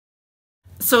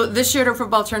So this year at our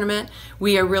football tournament,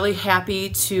 we are really happy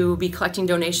to be collecting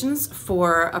donations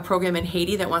for a program in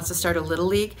Haiti that wants to start a Little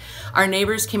League. Our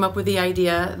neighbors came up with the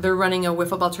idea. They're running a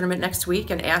wiffle ball tournament next week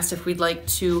and asked if we'd like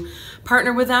to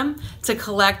partner with them to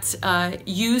collect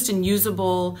used and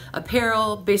usable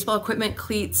apparel, baseball equipment,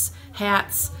 cleats,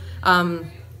 hats,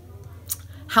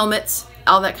 helmets,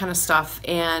 all that kind of stuff.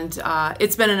 And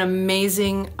it's been an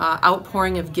amazing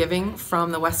outpouring of giving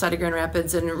from the west side of Grand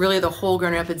Rapids and really the whole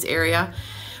Grand Rapids area.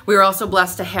 We were also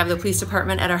blessed to have the police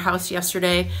department at our house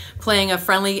yesterday playing a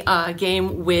friendly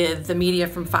game with the media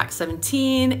from Fox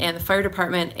 17 and the fire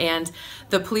department, and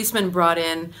the policemen brought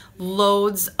in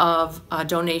loads of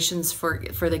donations for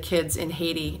the kids in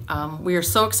Haiti. We are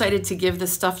so excited to give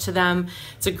this stuff to them.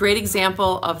 It's a great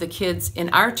example of the kids in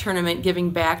our tournament giving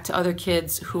back to other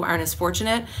kids who aren't as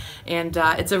fortunate, and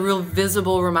it's a real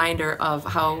visible reminder of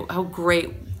how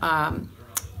great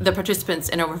the participants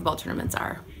in our football tournaments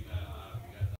are.